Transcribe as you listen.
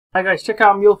Hi guys, check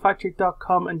out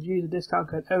mulefactory.com and use the discount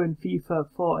code OwenFIFA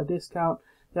for a discount.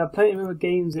 There are plenty of other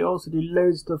games. They also do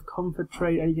loads of stuff, comfort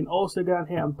trade, and you can also go down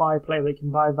here and buy players. You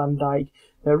can buy Van Dijk.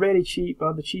 They're really cheap,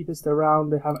 but the cheapest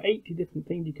around. They have 80 different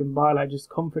things you can buy, like just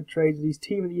comfort trades, these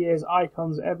team of the years,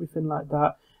 icons, everything like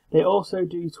that. They also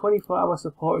do 24-hour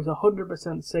support. It's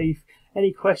 100% safe.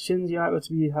 Any questions, you're able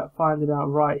to be finding out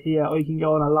right here, or you can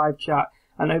go on a live chat.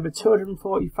 And over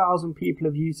 240,000 people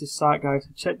have used this site, guys,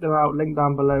 so check them out, link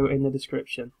down below in the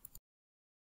description.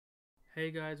 Hey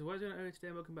guys, what is going on today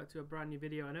and welcome back to a brand new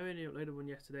video. I know I only uploaded one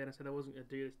yesterday and I said I wasn't going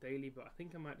to do this daily, but I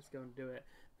think I might just go and do it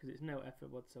because it's no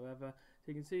effort whatsoever. So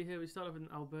you can see here we start off in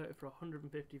Alberta for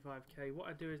 155k. What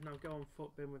I do is now go on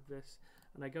FUTBin with this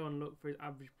and I go and look for his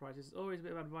average prices. It's always a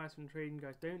bit of advice from trading,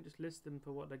 guys. Don't just list them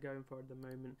for what they're going for at the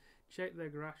moment. Check their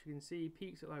graph. You can see he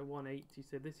peaks at like 180,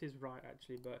 so this is right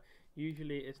actually, but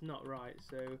usually it's not right,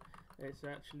 so it's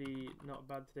actually not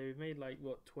bad today. We've made like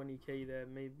what, 20k there,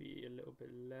 maybe a little bit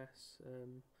less,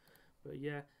 but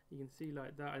yeah, you can see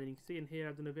like that. And you can see in here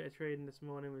I've done a bit of trading this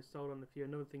morning. We've sold on a few.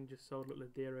 Another thing just sold, look,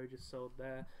 Ladero just sold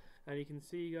there. And you can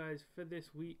see, guys, for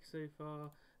this week so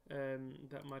far,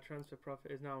 that my transfer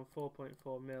profit is now on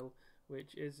 4.4 mil,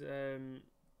 which is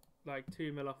like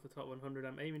 2 mil off the top 100.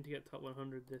 I'm aiming to get top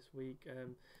 100 this week,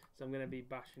 so I'm going to be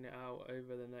bashing it out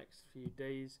over the next few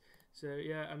days. So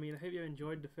yeah, I mean, I hope you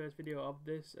enjoyed the first video of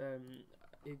this.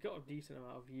 It got a decent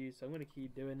amount of views, so I'm going to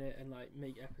keep doing it and like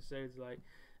make episodes like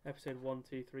episode 1,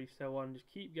 2, 3, so on. Just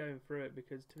keep going through it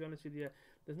because, to be honest with you,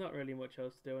 there's not really much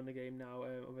else to do in the game now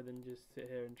other than just sit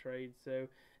here and trade. So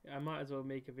I might as well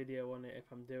make a video on it if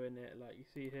I'm doing it. Like you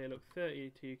see here, look,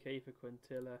 32k for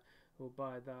Quintilla. We'll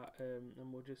buy that,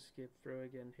 and we'll just skip through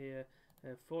again here.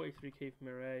 43k for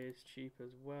Mireille is cheap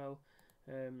as well.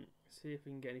 See if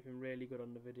we can get anything really good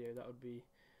on the video. That would be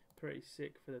pretty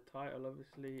sick for the title,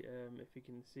 obviously. If you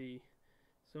can see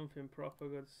something proper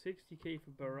good. 60k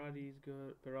for Berardi is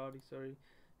good. Berardi, sorry,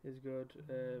 is good.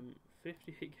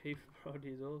 58k for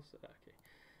Berardi is also okay.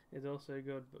 Is also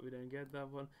good, but we don't get that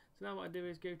one. So now what I do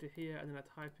is go to here and then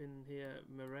I type in here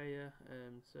Mireille.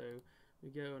 So we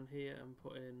go on here and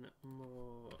put in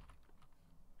more.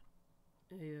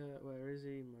 Here, where is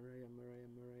he? Mireille.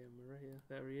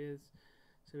 There he is.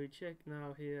 So we check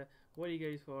now here what he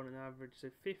goes for on an average. So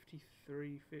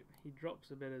 53, he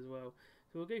drops a bit as well.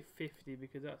 So we'll go 50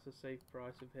 because that's a safe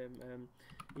price of him.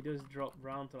 He does drop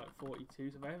round to like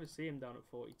 42. So if I ever see him down at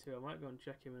 42, I might go and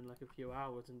check him in like a few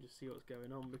hours and just see what's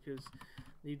going on, because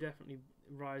he definitely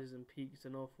rises and peaks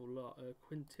an awful lot.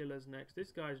 Quintilla's next.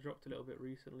 This guy's dropped a little bit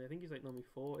recently. I think he's like normally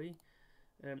 40.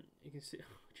 You can see,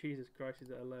 oh, Jesus Christ,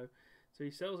 he's at a low. So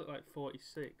he sells at like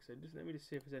 46. So just let me just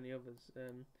see if there's any others.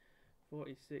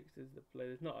 46 is the play.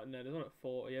 There's not. No, there's not at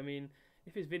 40. I mean,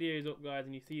 if his video is up, guys,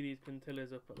 and you see these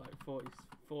Quintillas up at like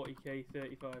 40k,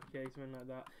 35k, something like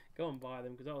that, go and buy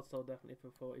them because I'll sell definitely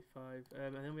for 45.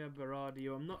 And then we have Berardi,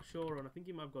 who I'm not sure on. I think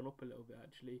he might have gone up a little bit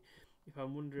actually. If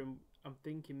I'm wondering, I'm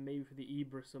thinking maybe for the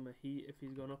Ibra summer heat, if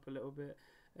he's gone up a little bit.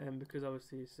 Because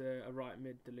obviously it's a right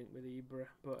mid to link with Ibra,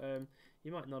 but he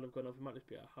might not have gone up. He might just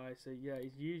be at a high. So yeah,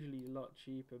 he's usually a lot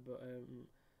cheaper. But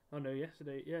oh no,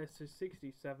 yesterday, yeah, so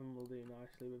 67 will do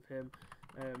nicely with him.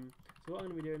 So what I'm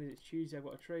going to be doing is, it's Tuesday. I've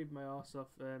got to trade my arse off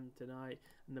tonight,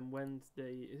 and then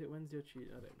Wednesday. Is it Wednesday or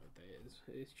Tuesday? I don't know what day it is.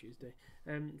 It is Tuesday.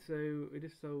 So we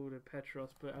just sold a Petros,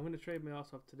 but I'm going to trade my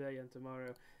arse off today and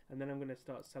tomorrow, and then I'm going to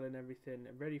start selling everything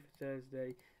ready for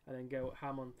Thursday, and then go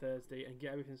ham on Thursday and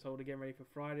get everything sold again ready for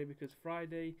Friday, because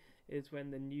Friday is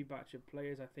when the new batch of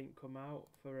players I think come out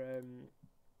for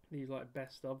these like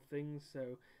best of things.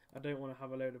 So I don't want to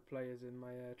have a load of players in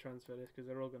my transfer list because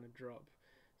they're all going to drop.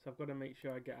 So I've got to make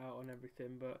sure I get out on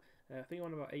everything. But I think I'm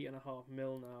on about 8.5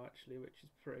 mil now actually, which is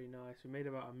pretty nice. We made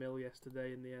about a mil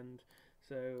yesterday in the end,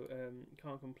 so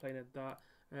can't complain at that.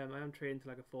 I am trading to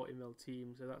like a 40 mil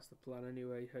team, so that's the plan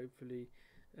anyway. Hopefully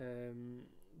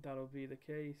that'll be the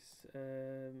case.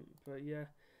 But yeah,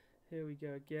 here we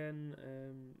go again.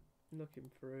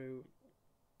 Looking through,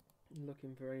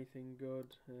 looking for anything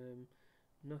good.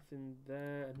 Nothing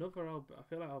there. Another I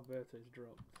feel like Alberto's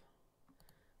dropped.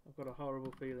 I've got a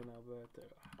horrible feeling Alberto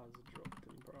has dropped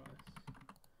in price,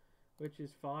 which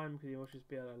is fine because he must just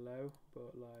be at a low.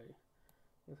 But like,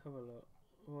 let's have a look.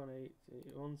 180,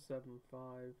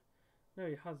 175. No,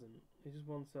 he hasn't. He's just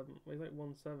 17. He's like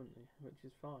 170, which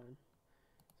is fine.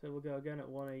 So we'll go again at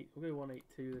 18. We'll go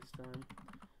 182 this time.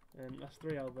 That's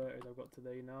 3 Albertos I've got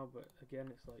today now, but again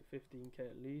it's like 15k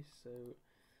at least. So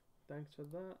thanks for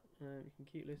that. You can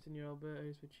keep listing your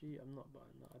Albertos for cheap. I'm not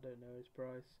buying that. I don't know his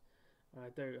price. I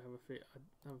don't have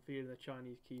a feeling the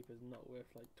Chinese keeper's not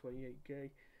worth like 28k.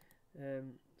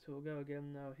 So we'll go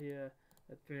again now here.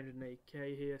 at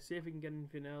 308k here. See if we can get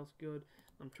anything else good.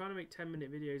 I'm trying to make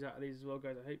 10-minute videos out of these as well,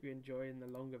 guys. I hope you're enjoying the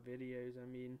longer videos. I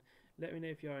mean, let me know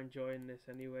if you are enjoying this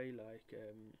anyway, like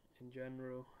in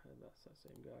general. That's that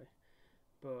same guy.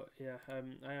 But yeah,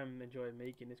 I am enjoying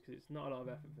making this because it's not a lot of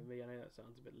effort for me. I know that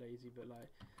sounds a bit lazy, but like,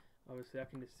 obviously I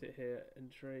can just sit here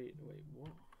and trade. Wait,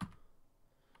 what?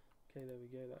 Okay, there we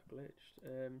go, that glitched.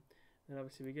 And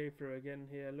obviously we go through again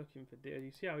here looking for deals.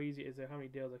 You see how easy it is though, how many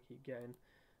deals I keep getting.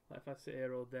 Like if I sit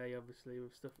here all day, obviously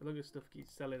with stuff, as long as stuff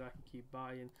keeps selling, I can keep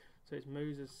buying. So it's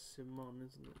Moses Simon,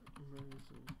 isn't it?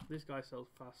 This guy sells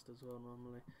fast as well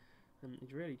normally. And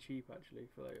he's really cheap actually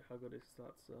for like how good his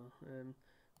stats are.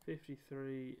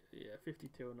 53, yeah,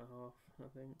 52 and a half, I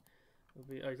think. It'll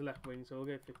be, oh, he's a left wing, so we'll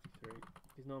go 53.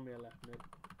 He's normally a left mid.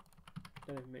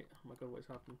 Don't even make, oh my god, what's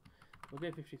happened? We'll go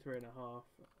 53 and a half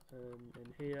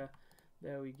in here.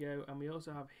 There we go. And we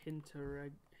also have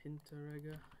Hinterregger.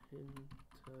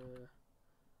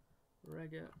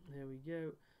 Here we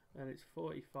go. And it's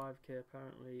 45k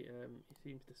apparently. He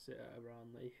seems to sit at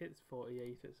around that. He hits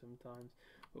 48 at sometimes.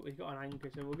 But we've got an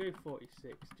anchor, so we'll go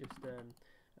 46, just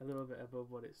a little bit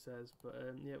above what it says. But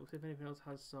yeah, we'll see if anything else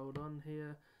has sold on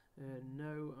here.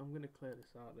 No, I'm going to clear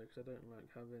this out though, because I don't like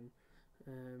having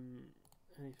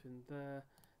anything there.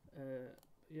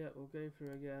 Yeah, we'll go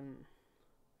through again.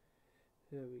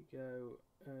 Here we go.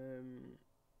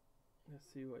 Let's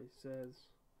see what he says.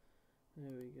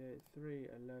 There we go.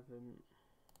 311.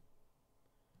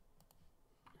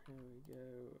 Here we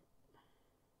go.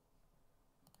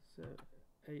 So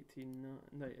 89.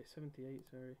 No, 78.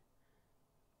 Sorry.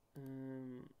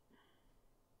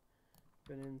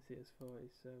 Valencia's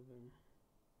 47.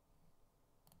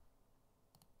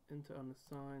 Inter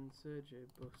unassigned. Sergio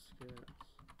Busquets.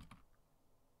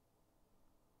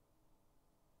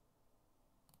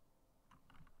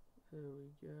 There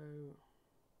we go.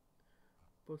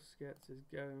 Busquets is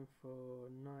going for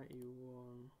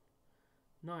 91.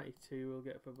 92 we'll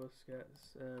get for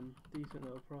Busquets. Decent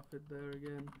little profit there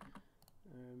again.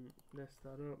 Let's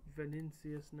start up.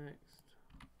 Vinicius next.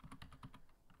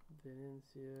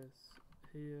 Vinicius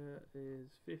here is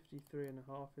 53 and a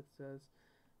half, it says.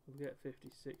 We'll get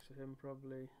 56 for him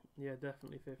probably. Yeah,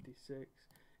 definitely 56.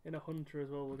 In a Hunter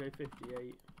as well, we'll go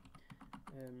 58.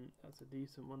 That's a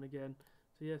decent one again.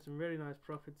 So yeah, some really nice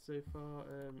profits so far.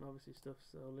 Obviously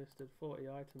stuff's all listed. 40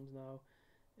 items now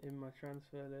in my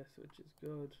transfer list, which is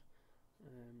good.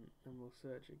 And we'll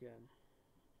search again.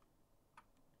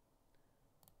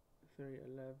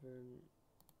 311.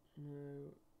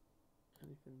 No.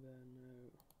 Anything there?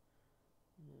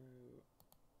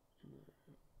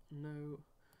 No.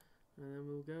 And then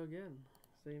we'll go again.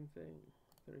 Same thing.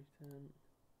 310.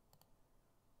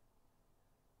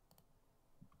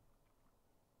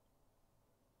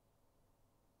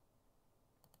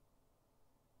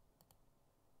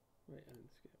 Wait, I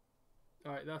didn't skip.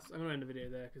 Alright, I'm going to end the video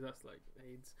there because that's like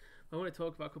AIDS. I want to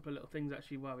talk about a couple of little things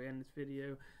actually while we end this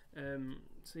video.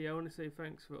 So yeah, I want to say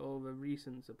thanks for all the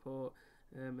recent support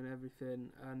and everything,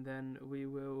 and then we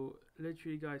will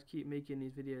literally, guys, keep making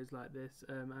these videos like this.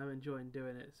 I'm enjoying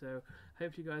doing it, so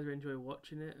hope you guys are enjoying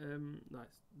watching it.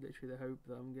 That's literally the hope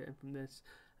that I'm getting from this.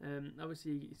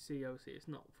 Obviously you see, it's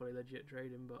not fully legit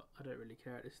trading, but I don't really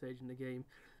care at this stage in the game.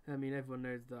 I mean, everyone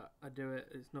knows that I do it.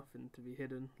 It's nothing to be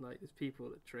hidden. Like, there's people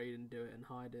that trade and do it and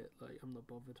hide it. Like, I'm not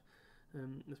bothered.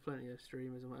 There's plenty of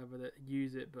streamers and whatever that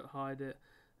use it but hide it.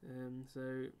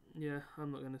 So yeah,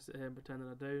 I'm not going to sit here and pretend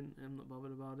that I don't. I'm not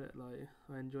bothered about it. Like,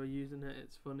 I enjoy using it.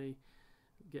 It's funny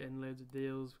getting loads of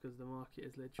deals because the market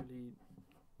is literally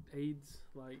AIDS.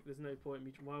 Like, there's no point in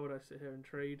me. Why would I sit here and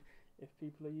trade if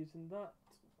people are using that?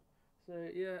 So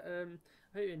yeah, I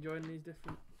hope you're enjoying these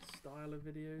different style of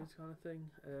videos kind of thing.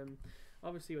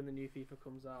 Obviously when the new FIFA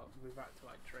comes out, we're back to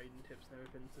like trading tips and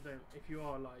everything. So if you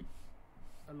are like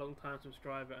a long time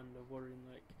subscriber and are worrying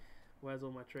like, where's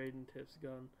all my trading tips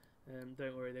gone,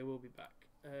 don't worry, they will be back.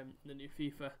 The new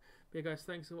FIFA. But yeah, guys,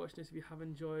 thanks for watching this. If you have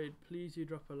enjoyed, please do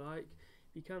drop a like.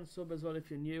 You can sub as well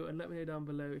if you're new, and let me know down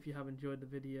below if you have enjoyed the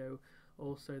video.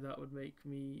 Also, that would make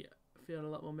me feel a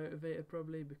lot more motivated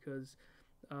probably, because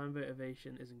our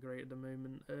motivation isn't great at the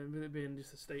moment, with it being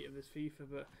just the state of this FIFA.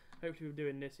 But hopefully with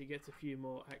doing this, you get a few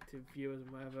more active viewers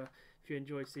and whatever. If you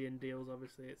enjoy seeing deals,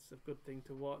 obviously it's a good thing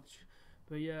to watch.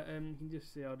 But yeah, you can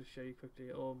just see, I'll just show you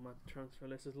quickly all my transfer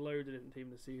lists. There's loads of different team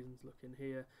of the seasons looking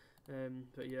here.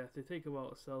 But yeah, they take a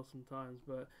while to sell sometimes,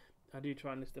 but I do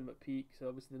try and list them at peak, so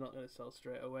obviously they're not going to sell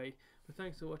straight away. But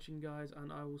thanks for watching, guys,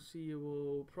 and I will see you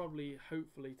all probably,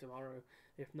 hopefully tomorrow,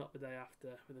 if not the day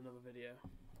after, with another video.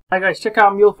 Hi guys, check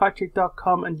out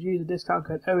mulefactory.com and use the discount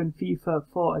code OwenFIFA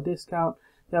for a discount.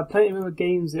 They have plenty of other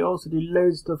games. They also do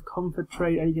loads of stuff, comfort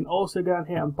trade, and you can also go down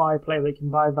here and buy players. They can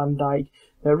buy Van Dijk.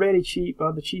 They're really cheap,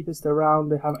 are the cheapest around.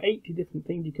 They have 80 different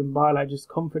things you can buy, like just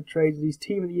comfort trades, these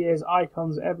team of the years,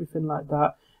 icons, everything like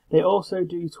that. They also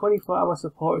do 24-hour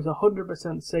support. It's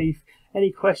 100% safe.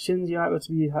 Any questions, you're able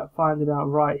to be finding out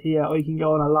right here, or you can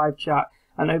go on a live chat.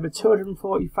 And over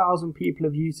 240,000 people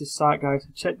have used this site, guys, so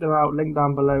check them out, link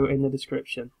down below in the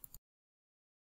description.